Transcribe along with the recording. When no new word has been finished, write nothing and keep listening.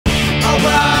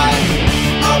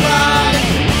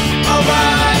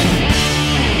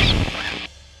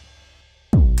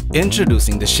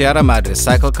Introducing the Sierra Madre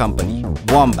Cycle Company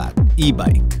Wombat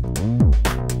e-bike.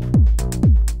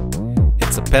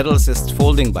 It's a pedal assist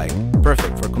folding bike,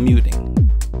 perfect for commuting.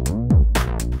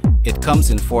 It comes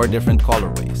in 4 different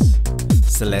colorways: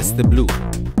 Celeste Blue,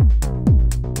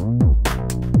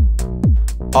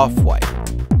 Off-White,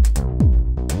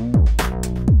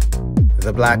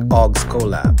 the Black Ogs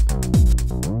Collab,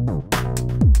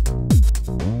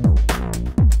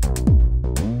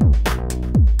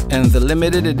 and the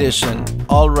limited edition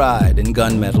Allryd in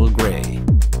Gunmetal Gray.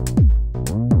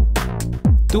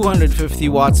 250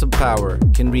 watts of power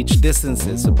can reach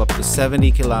distances of up to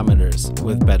 70 kilometers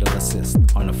with pedal assist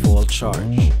on a full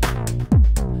charge.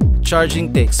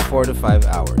 Charging takes 4 to 5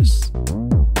 hours.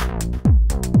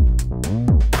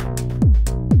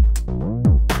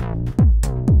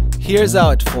 Here's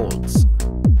how it folds.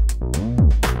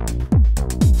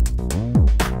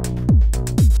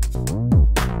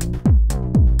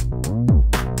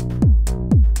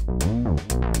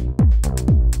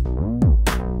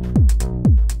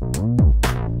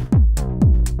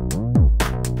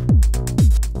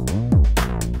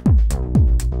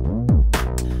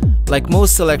 Like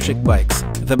most electric bikes,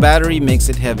 the battery makes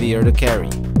it heavier to carry,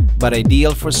 but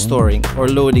ideal for storing or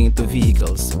loading into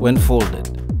vehicles when folded.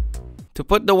 To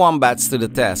put the Wombats to the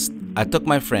test, I took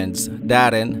my friends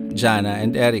Darren, Jana,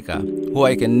 and Erica, who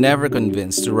I can never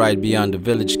convince to ride beyond the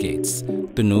village gates,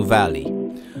 to New Valley,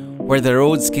 where the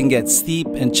roads can get steep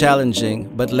and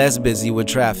challenging but less busy with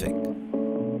traffic.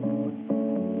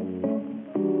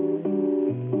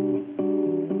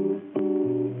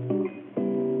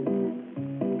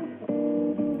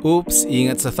 Oops,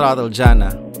 ingat sa throttle,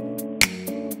 Jana.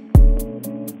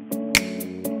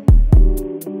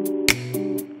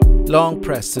 Long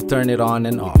press to turn it on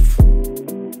and off.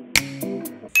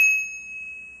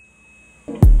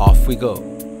 Off we go.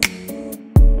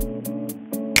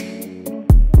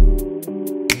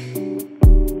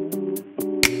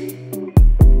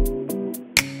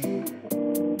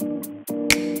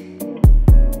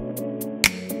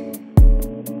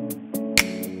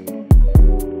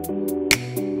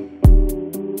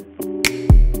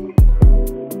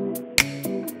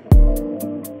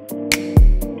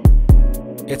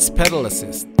 It's pedal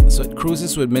assist, so it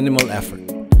cruises with minimal effort.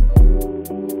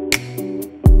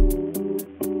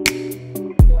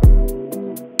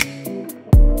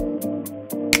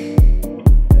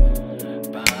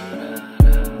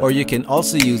 Or you can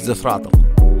also use the throttle.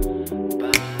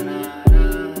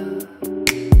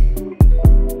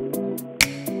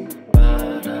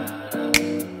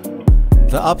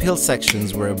 The uphill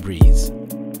sections were a breeze.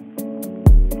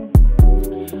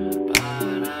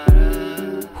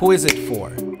 Who is it for?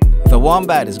 The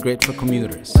Wombat is great for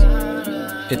commuters.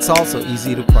 It's also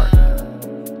easy to park.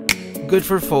 Good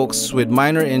for folks with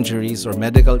minor injuries or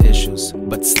medical issues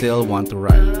but still want to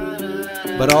ride.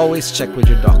 But always check with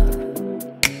your doctor.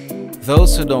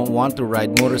 Those who don't want to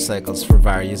ride motorcycles for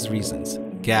various reasons: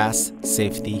 gas,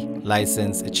 safety,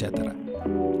 license, etc.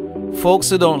 Folks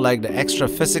who don't like the extra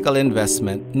physical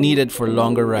investment needed for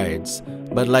longer rides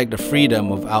but like the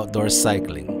freedom of outdoor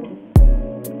cycling.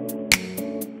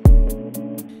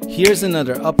 Here's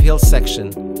another uphill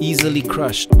section easily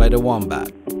crushed by the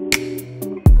Wombat.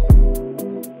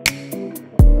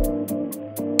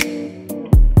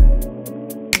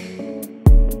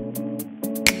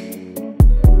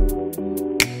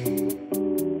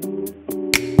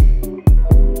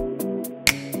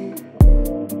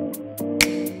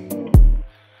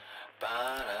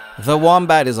 The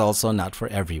Wombat is also not for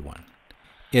everyone.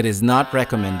 It is not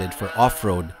recommended for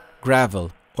off-road,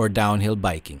 gravel, or downhill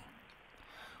biking,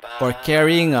 or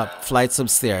carrying up flights of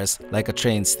stairs like a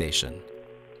train station.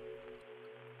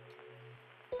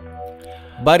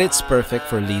 But it's perfect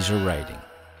for leisure riding.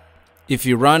 If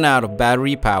you run out of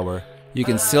battery power, you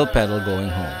can still pedal going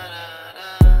home.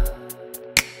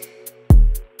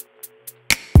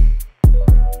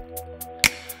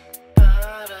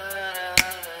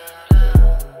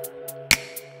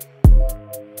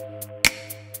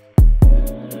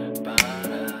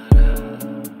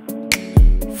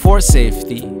 For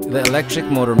safety, the electric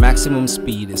motor maximum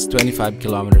speed is 25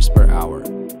 kilometers per hour,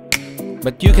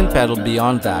 but you can pedal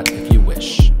beyond that if you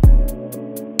wish.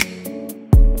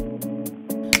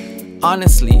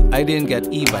 Honestly, I didn't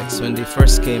get e-bikes when they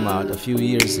first came out a few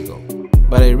years ago,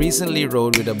 but I recently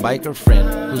rode with a biker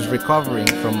friend who's recovering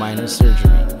from minor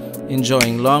surgery,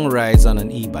 enjoying long rides on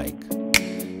an e-bike,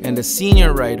 and a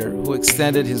senior rider who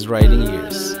extended his riding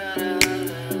years.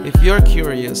 If you're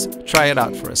curious, try it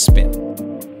out for a spin.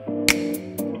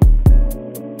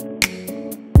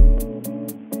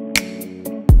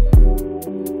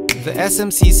 The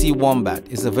SMCC Wombat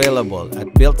is available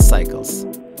at Built Cycles,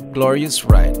 Glorious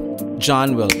Ride,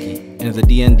 John Wilkie, and the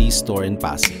D&D store in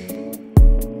Pasig.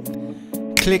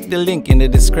 Click the link in the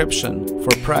description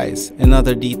for price and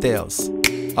other details.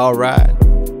 Alright.